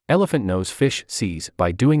Elephantnose fish sees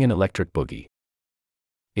by doing an electric boogie.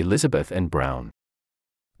 Elizabeth and Brown.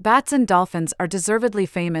 Bats and dolphins are deservedly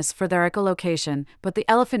famous for their echolocation, but the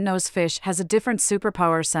elephantnose fish has a different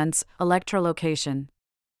superpower sense, electrolocation.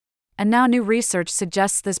 And now new research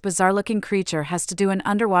suggests this bizarre-looking creature has to do an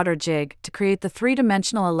underwater jig to create the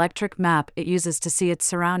three-dimensional electric map it uses to see its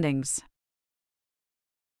surroundings.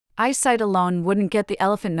 Eyesight alone wouldn't get the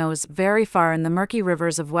elephantnose very far in the murky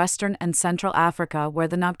rivers of Western and Central Africa where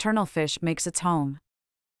the nocturnal fish makes its home.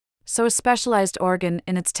 So a specialized organ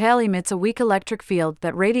in its tail emits a weak electric field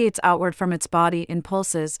that radiates outward from its body in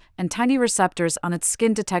pulses, and tiny receptors on its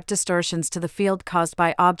skin detect distortions to the field caused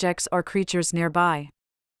by objects or creatures nearby.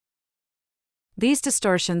 These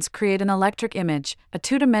distortions create an electric image, a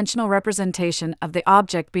two-dimensional representation of the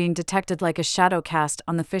object being detected like a shadow cast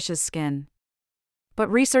on the fish's skin. But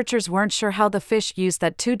researchers weren't sure how the fish used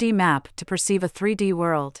that 2D map to perceive a 3D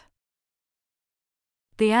world.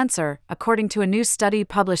 The answer, according to a new study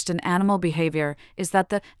published in Animal Behavior, is that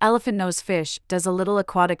the elephantnose fish does a little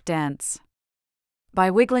aquatic dance. By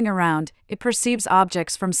wiggling around, it perceives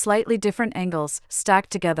objects from slightly different angles.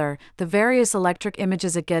 Stacked together, the various electric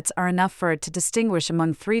images it gets are enough for it to distinguish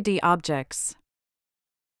among 3D objects.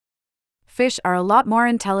 Fish are a lot more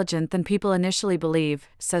intelligent than people initially believe,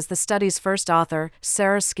 says the study's first author,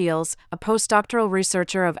 Sarah Skeels, a postdoctoral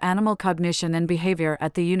researcher of animal cognition and behavior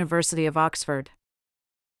at the University of Oxford.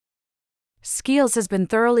 Skeels has been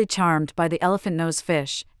thoroughly charmed by the elephantnose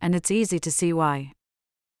fish, and it's easy to see why.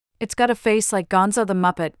 It's got a face like Gonzo the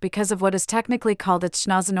Muppet because of what is technically called its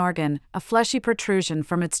Schnauzenohrgen, a fleshy protrusion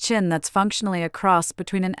from its chin that's functionally a cross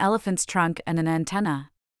between an elephant's trunk and an antenna.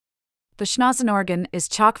 The Schnauzenohrgen is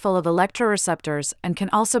chock full of electroreceptors and can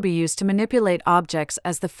also be used to manipulate objects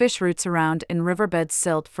as the fish roots around in riverbed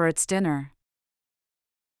silt for its dinner.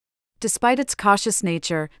 Despite its cautious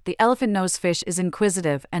nature, the elephantnose fish is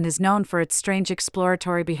inquisitive and is known for its strange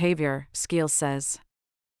exploratory behavior, Skeels says.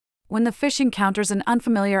 When the fish encounters an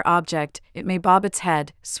unfamiliar object, it may bob its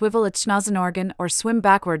head, swivel its Schnauzenohrgen, or swim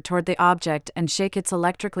backward toward the object and shake its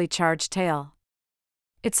electrically charged tail.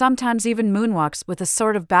 It sometimes even moonwalks with a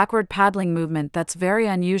sort of backward paddling movement that's very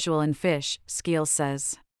unusual in fish, Skeels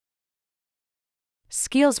says.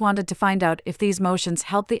 Skeels wanted to find out if these motions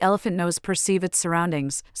help the elephantnose perceive its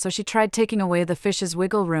surroundings, so she tried taking away the fish's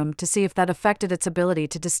wiggle room to see if that affected its ability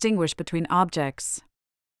to distinguish between objects.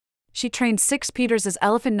 She trained 6 Peters'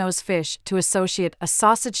 elephantnose fish to associate a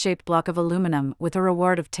sausage-shaped block of aluminum with a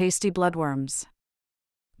reward of tasty bloodworms.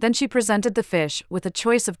 Then she presented the fish with a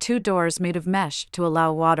choice of 2 doors made of mesh to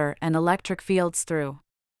allow water and electric fields through.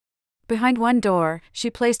 Behind one door, she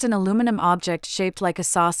placed an aluminum object shaped like a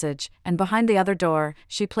sausage, and behind the other door,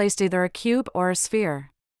 she placed either a cube or a sphere.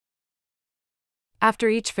 After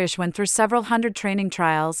each fish went through several hundred training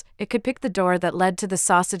trials, it could pick the door that led to the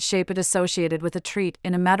sausage shape it associated with a treat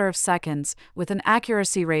in a matter of seconds, with an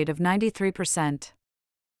accuracy rate of 93%.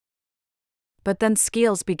 But then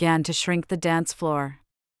Skeels began to shrink the dance floor.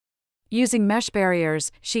 Using mesh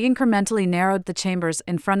barriers, she incrementally narrowed the chambers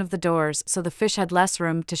in front of the doors so the fish had less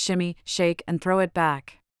room to shimmy, shake, and throw it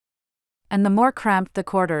back. And the more cramped the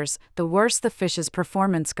quarters, the worse the fish's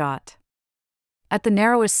performance got. At the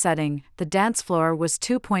narrowest setting, the dance floor was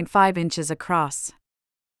 2.5 inches across.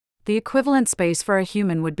 The equivalent space for a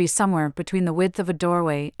human would be somewhere between the width of a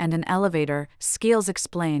doorway and an elevator, Skeels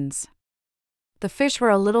explains. The fish were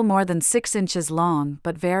a little more than 6 inches long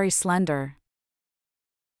but very slender.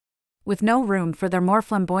 With no room for their more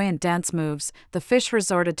flamboyant dance moves, the fish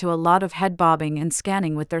resorted to a lot of head bobbing and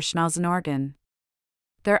scanning with their Schnauzenohrgen.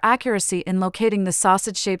 Their accuracy in locating the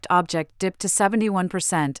sausage-shaped object dipped to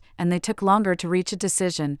 71%, and they took longer to reach a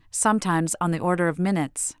decision, sometimes on the order of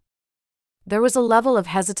minutes. There was a level of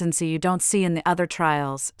hesitancy you don't see in the other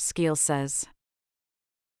trials, Skeels says.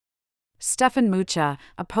 Stefan Mucha,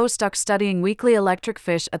 a postdoc studying weakly electric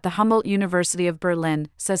fish at the Humboldt University of Berlin,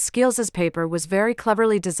 says Skeels' paper was very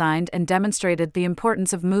cleverly designed and demonstrated the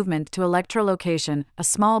importance of movement to electrolocation, a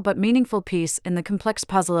small but meaningful piece in the complex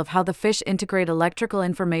puzzle of how the fish integrate electrical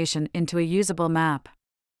information into a usable map.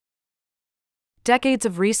 Decades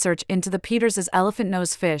of research into the Peters'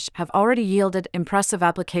 elephantnose fish have already yielded impressive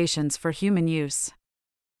applications for human use.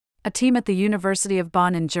 A team at the University of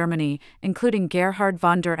Bonn in Germany, including Gerhard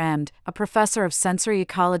von der Emd, a professor of sensory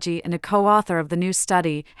ecology and a co-author of the new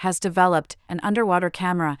study, has developed an underwater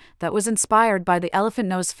camera that was inspired by the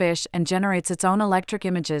elephantnose fish and generates its own electric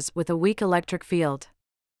images with a weak electric field.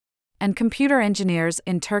 And computer engineers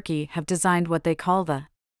in Turkey have designed what they call the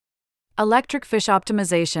electric fish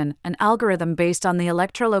optimization, an algorithm based on the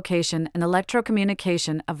electrolocation and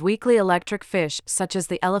electrocommunication of weakly electric fish such as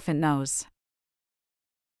the elephantnose.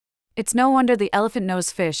 It's no wonder the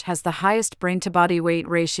elephant-nose fish has the highest brain-to-body weight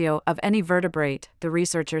ratio of any vertebrate, the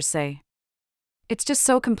researchers say. It's just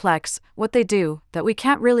so complex, what they do, that we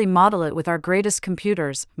can't really model it with our greatest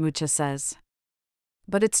computers, Mucha says.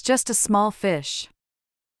 But it's just a small fish.